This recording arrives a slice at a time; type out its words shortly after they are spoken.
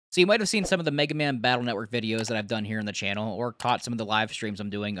So you might have seen some of the Mega Man Battle Network videos that I've done here on the channel, or caught some of the live streams I'm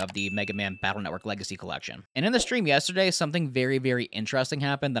doing of the Mega Man Battle Network Legacy Collection. And in the stream yesterday, something very, very interesting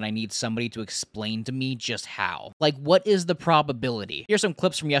happened that I need somebody to explain to me just how. Like, what is the probability? Here's some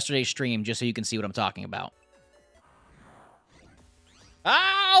clips from yesterday's stream just so you can see what I'm talking about.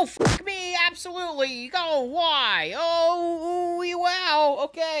 Oh, fuck me, absolutely. Oh, why? Oh, ooh, wow,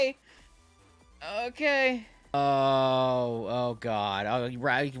 okay. Okay. Oh god. Oh,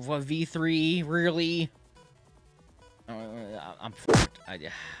 right, V3, really? I'm fucked.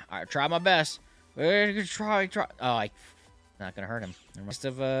 I try my best. Try. Oh, not gonna hurt him. Must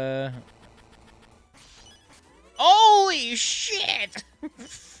have, Holy shit!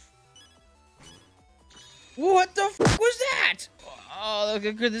 What the fuck was that? Oh,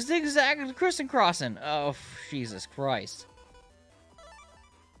 this thing's exactly Kristen crossing. Oh, Jesus Christ.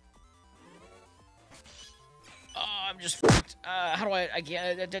 Oh, I'm just fucked. How do I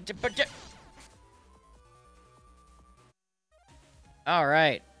can't...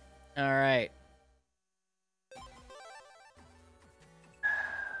 Alright. Alright.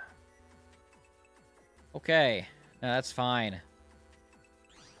 Okay. No, that's fine.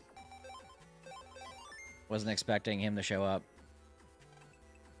 Wasn't expecting him to show up.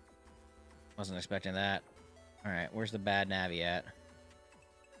 Wasn't expecting that. Alright, where's the bad Navi at?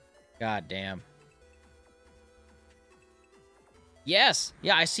 God damn. Yes!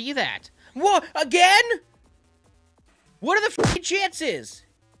 Yeah, I see that. What? Again? What are the fucking chances?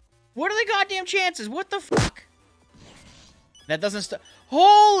 What are the goddamn chances? What the fuck? That doesn't stop.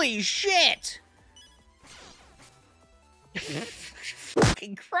 Holy shit!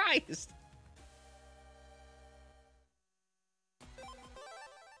 Fucking Christ.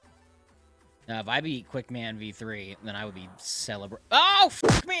 Now, if I beat Quickman V3, then I would be celebrating. Oh,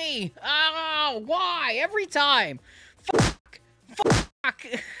 fuck me! Oh, why? Every time! Fuck! Fuck!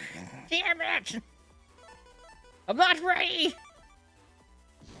 Damn it! I'm not ready!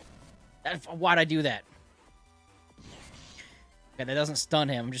 Why'd I do that? Okay, that doesn't stun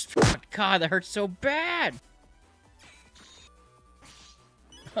him. I'm just... God, that hurts so bad!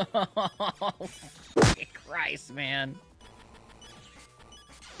 Oh, fucking Christ, man.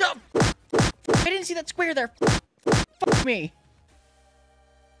 No! I didn't see that square there. Fuck me.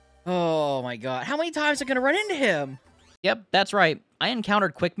 Oh my god. How many times am I gonna run into him? Yep, that's right. I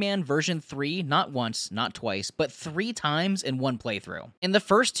encountered Quickman version 3 not once, not twice, but 3 times in one playthrough. And the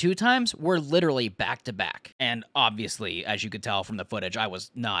first 2 times were literally back to back. And obviously, as you could tell from the footage, I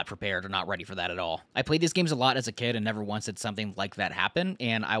was not prepared or not ready for that at all. I played these games a lot as a kid and never once had something like that happen,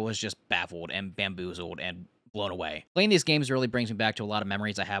 and I was just baffled and bamboozled and blown away. Playing these games really brings me back to a lot of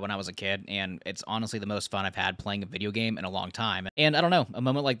memories I had when I was a kid, and it's honestly the most fun I've had playing a video game in a long time. And I don't know, a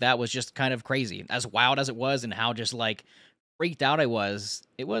moment like that was just kind of crazy. As wild as it was and how just, like, freaked out I was,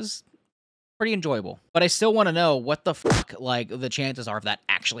 it was pretty enjoyable. But I still want to know what the fuck, like, the chances are of that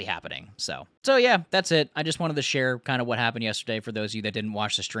actually happening. So yeah, that's it. I just wanted to share kind of what happened yesterday for those of you that didn't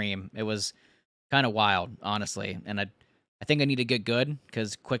watch the stream. It was kind of wild, honestly, and I think I need to get good,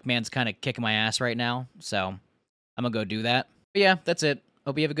 because Quickman's kind of kicking my ass right now, so I'm gonna go do that. But yeah, that's it.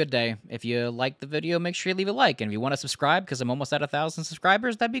 Hope you have a good day. If you liked the video, make sure you leave a like, and if you want to subscribe, because I'm almost at 1,000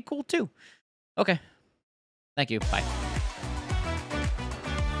 subscribers, that'd be cool too. Okay. Thank you. Bye.